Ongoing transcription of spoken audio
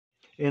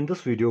In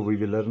this video, we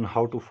will learn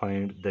how to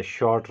find the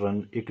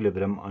short-run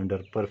equilibrium under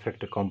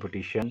perfect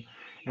competition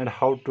and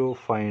how to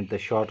find the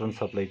short-run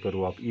supply curve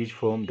of each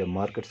firm, the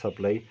market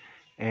supply,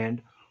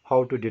 and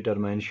how to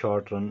determine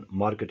short-run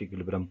market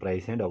equilibrium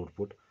price and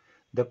output.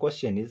 The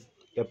question is,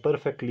 a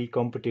perfectly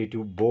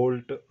competitive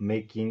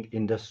bolt-making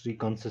industry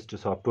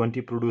consists of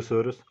 20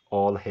 producers,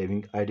 all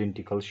having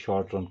identical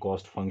short-run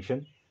cost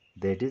function,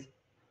 that is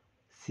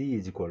C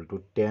is equal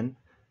to 10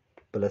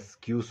 plus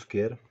Q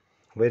square,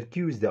 where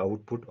Q is the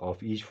output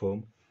of each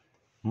firm.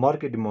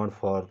 Market demand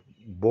for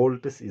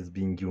bolts is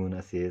being given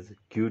as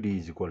QD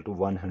is equal to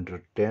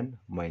 110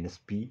 minus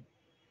P.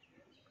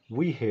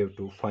 We have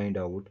to find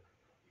out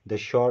the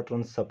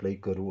short-run supply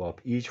curve of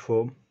each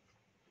firm,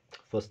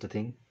 first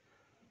thing.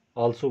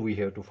 Also, we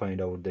have to find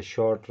out the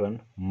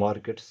short-run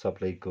market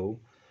supply curve,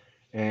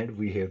 and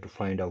we have to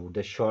find out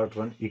the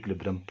short-run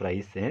equilibrium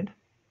price and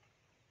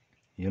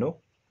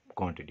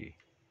quantity.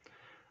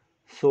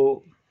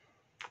 So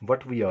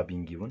what we are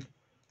being given?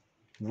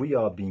 We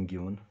are being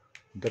given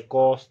the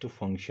cost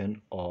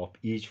function of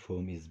each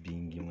firm is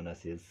being given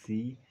as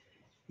C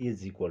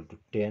is equal to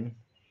 10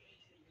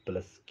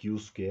 plus Q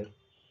square.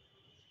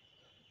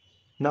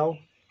 Now,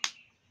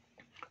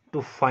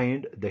 to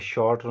find the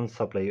short run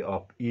supply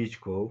of each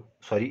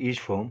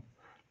firm,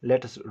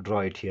 let us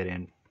draw it here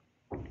and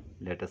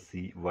let us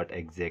see what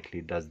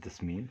exactly does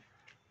this mean.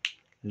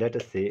 Let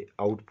us say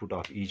output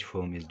of each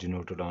firm is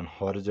denoted on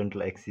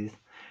horizontal axis,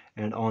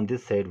 and on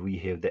this side we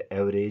have the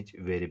average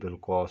variable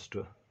cost,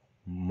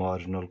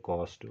 marginal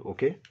cost.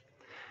 Okay,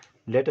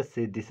 let us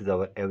say this is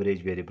our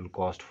average variable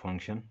cost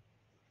function,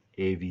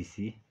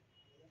 AVC.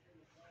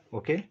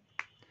 Okay,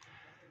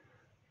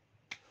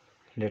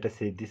 let us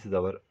say this is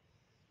our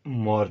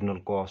marginal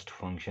cost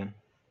function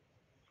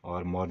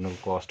or marginal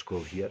cost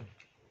curve here.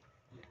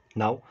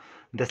 Now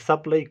the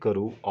supply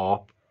curve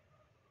of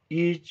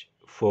each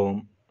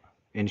firm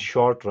in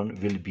short run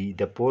will be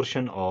the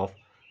portion of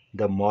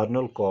the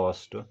marginal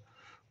cost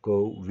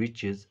curve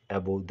which is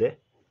above the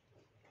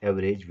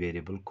average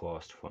variable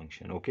cost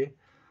function. Okay,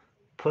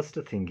 first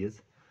thing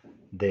is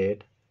that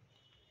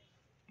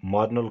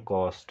marginal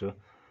cost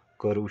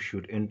curve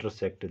should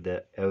intersect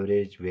the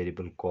average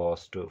variable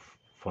cost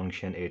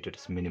function at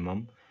its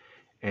minimum,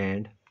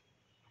 and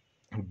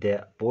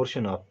the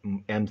portion of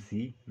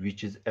MC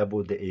which is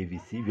above the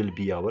AVC will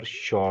be our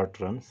short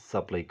run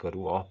supply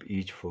curve of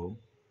each firm.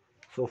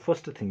 So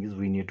first thing is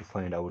we need to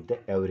find out the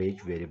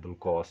average variable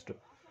cost.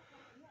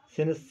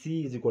 Since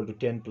C is equal to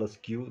 10 plus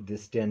Q,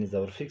 this 10 is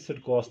our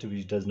fixed cost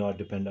which does not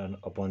depend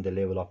upon the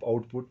level of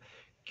output.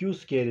 Q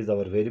square is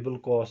our variable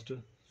cost,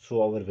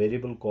 so our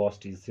variable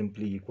cost is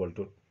simply equal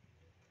to,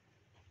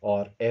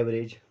 or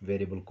average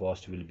variable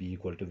cost will be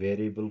equal to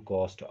variable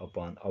cost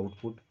upon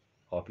output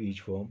of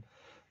each firm.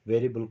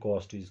 Variable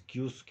cost is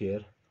Q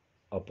square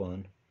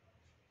upon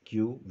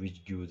Q,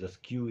 which gives us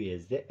Q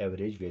as the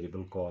average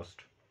variable cost.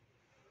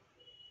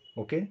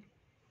 Okay,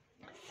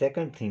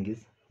 second thing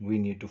is we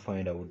need to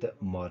find out the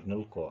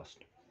marginal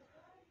cost.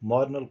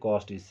 Marginal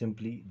cost is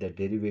simply the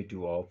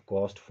derivative of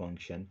cost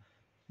function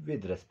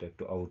with respect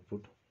to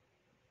output.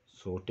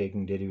 So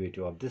taking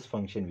derivative of this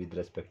function with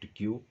respect to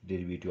Q,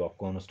 derivative of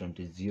constant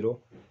is 0,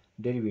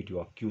 derivative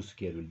of Q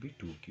square will be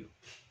 2Q.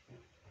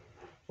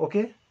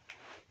 Okay,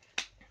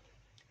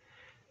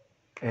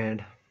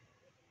 and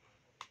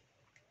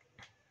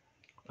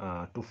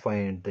to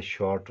find the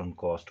short run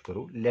cost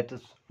curve, let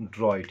us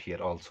draw it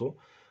here also.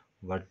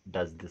 What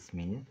does this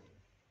mean?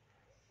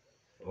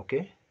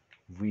 Okay,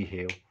 we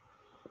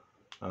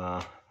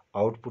have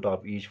output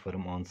of each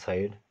firm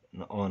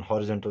on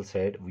horizontal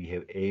side we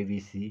have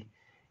AVC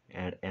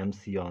and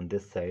MC on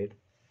this side.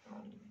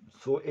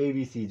 So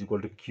AVC is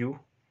equal to Q,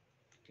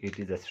 it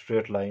is a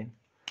straight line,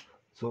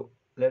 so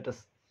let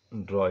us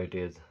draw it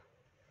as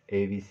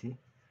AVC.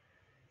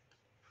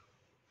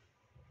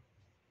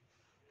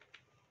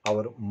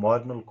 Our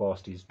marginal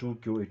cost is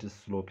 2Q, its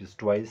slope is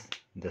twice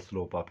the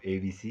slope of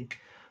AVC,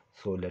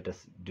 so let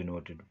us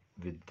denote it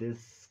with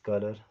this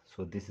color.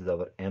 So this is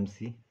our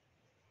MC.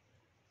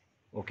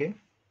 Okay,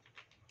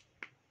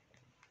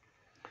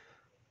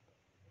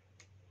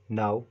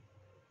 now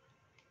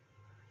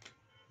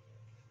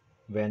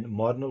when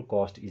marginal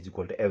cost is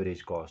equal to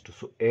average cost,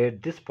 so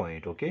at this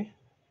point, okay,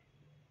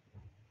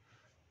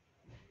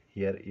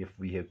 here if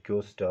we have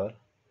Q star,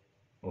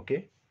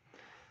 okay,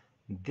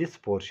 this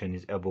portion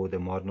is above the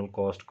marginal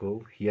cost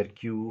curve. Here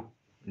Q,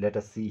 let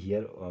us see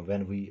here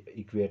when we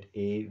equate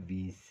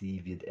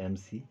AVC with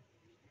MC,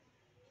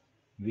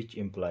 which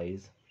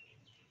implies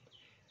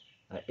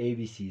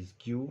AVC is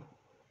Q,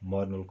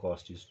 marginal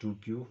cost is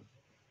 2Q,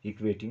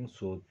 equating,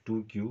 so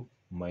 2Q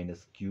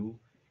minus Q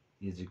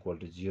is equal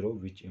to 0,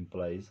 which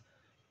implies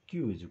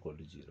Q is equal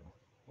to 0.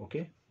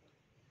 Okay,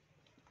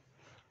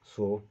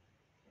 so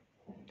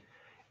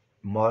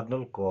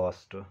marginal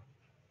cost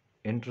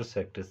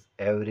intersects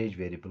average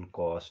variable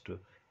cost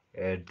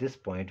at this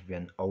point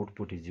when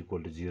output is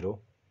equal to 0.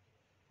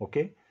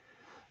 Okay,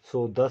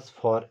 so thus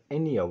for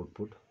any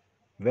output,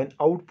 when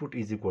output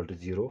is equal to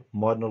 0,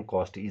 marginal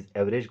cost is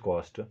average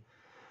cost.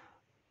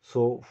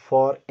 So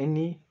for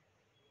any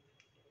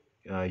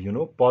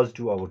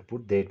positive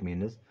output. That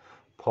means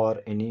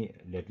for any,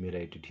 let me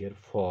write it here,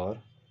 for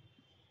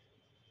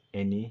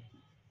any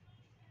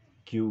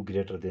q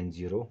greater than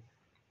 0.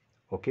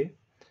 Okay,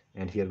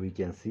 and here we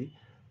can see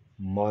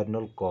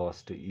marginal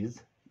cost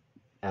is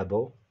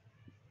above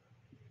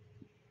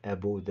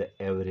the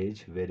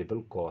average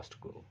variable cost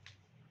curve.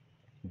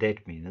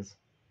 That means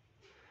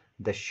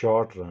the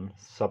short run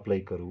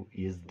supply curve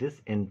is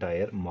this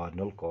entire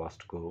marginal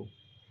cost curve.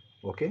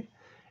 Okay,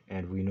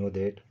 and we know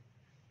that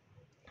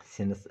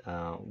since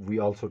we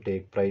also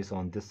take price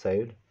on this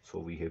side, so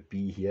we have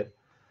p here.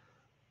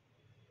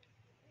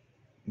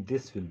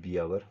 This will be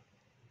our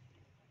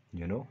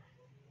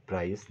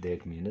price.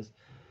 That means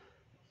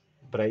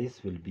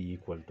price will be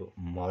equal to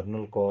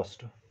marginal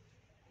cost,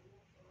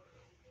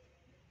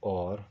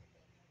 or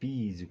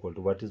p is equal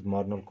to, what is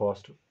marginal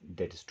cost?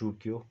 That is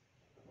 2q,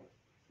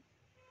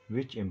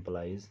 which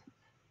implies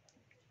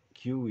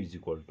q is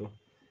equal to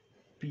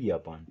p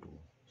upon 2.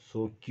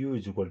 So q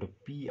is equal to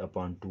p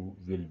upon 2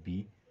 will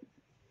be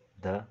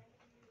the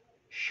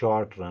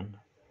short run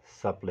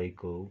supply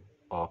curve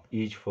of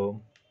each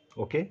firm.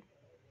 Okay,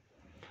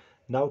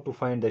 now to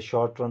find the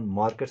short run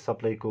market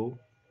supply curve,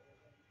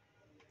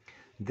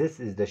 this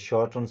is the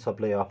short run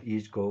supply of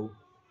each curve,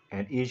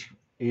 and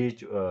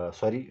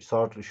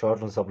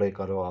short run supply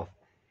curve of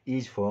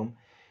each firm.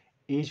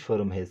 Each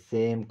firm has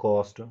same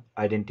cost,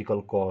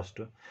 identical cost,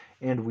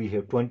 and we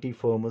have 20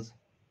 firms.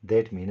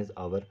 That means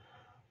our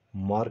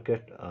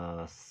market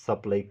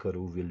supply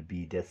curve will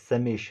be the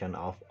summation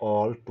of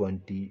all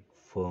 20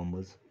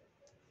 firms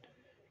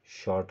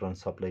short run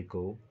supply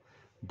curve.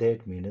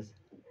 That means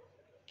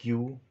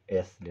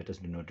QS, let us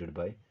denote it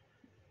by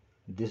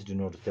this,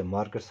 denotes the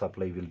market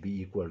supply will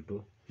be equal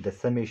to the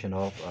summation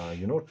of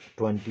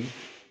 20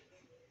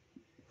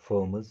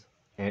 firms,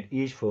 and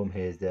each firm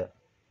has the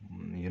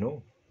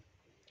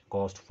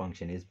cost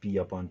function is p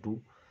upon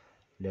 2.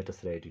 Let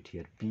us write it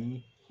here,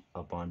 p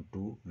upon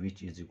 2,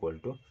 which is equal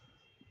to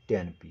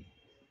 10p.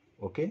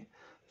 Okay,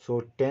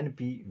 so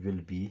 10p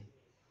will be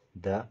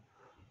the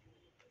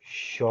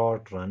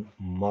short run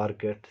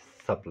market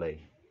supply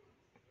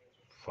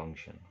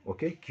function.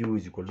 Okay, q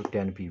is equal to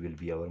 10p will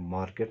be our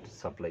market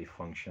supply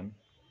function.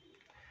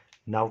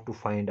 Now to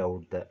find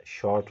out the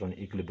short run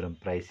equilibrium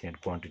price and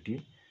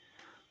quantity.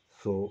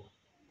 So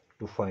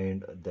to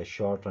find the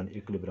short run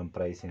equilibrium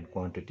price and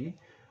quantity,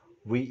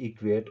 we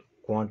equate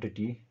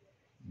quantity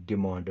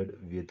demanded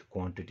with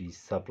quantity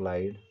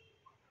supplied.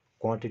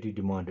 Quantity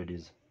demanded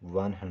is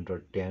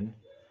 110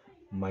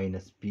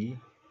 minus p,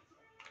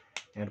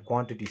 and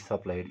quantity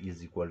supplied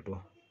is equal to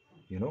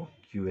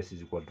qs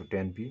is equal to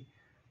 10p.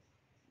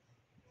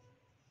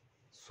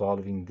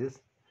 Solving this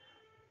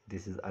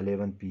is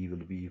 11p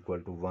will be equal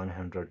to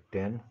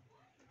 110,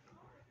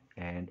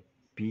 and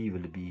p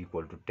will be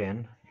equal to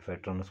 10. If I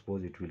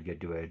transpose, it will get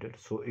divided,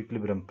 so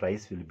equilibrium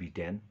price will be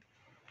 10.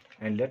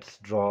 And let's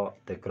draw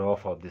the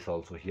graph of this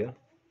also here.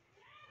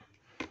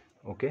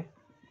 Okay,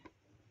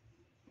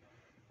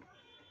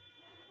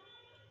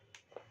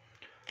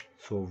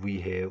 so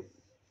we have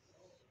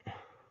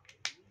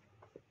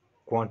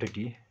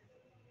quantity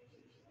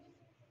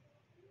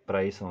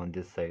price on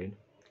this side.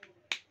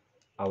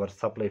 Our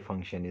supply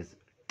function is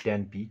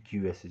 10p,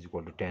 qs is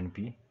equal to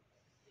 10p.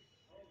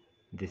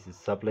 This is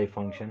supply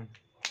function.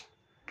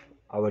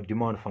 Our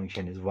demand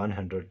function is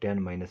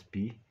 110 minus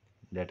p.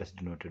 Let us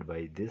denote it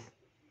by this.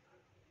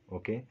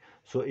 Okay,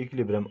 so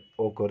equilibrium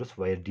occurs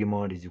where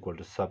demand is equal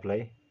to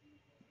supply.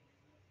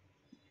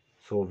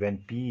 So when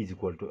p is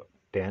equal to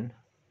 10,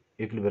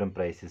 equilibrium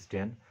price is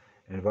 10.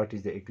 And what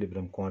is the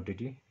equilibrium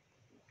quantity?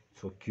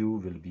 So q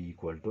will be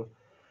equal to,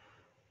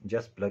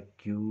 just plug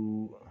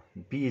q,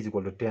 p is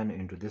equal to 10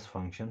 into this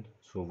function.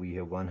 So we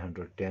have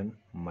 110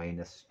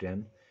 minus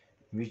 10,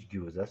 which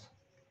gives us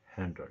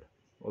 100.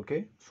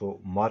 Okay, so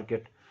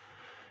market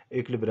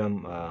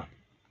equilibrium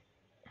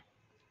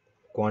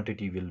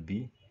quantity will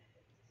be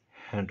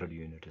 100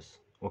 units.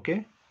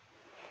 Okay,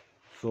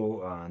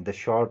 so the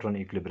short run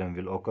equilibrium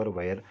will occur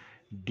where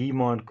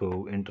demand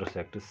curve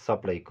intersects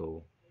supply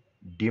curve.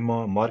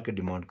 Market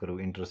demand curve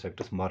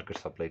intersects market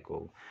supply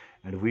curve,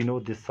 and we know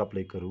this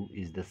supply curve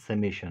is the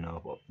summation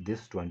of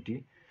this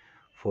 20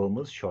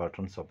 firms short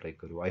run supply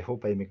curve. I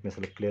hope I make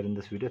myself clear in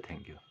this video.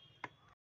 Thank you.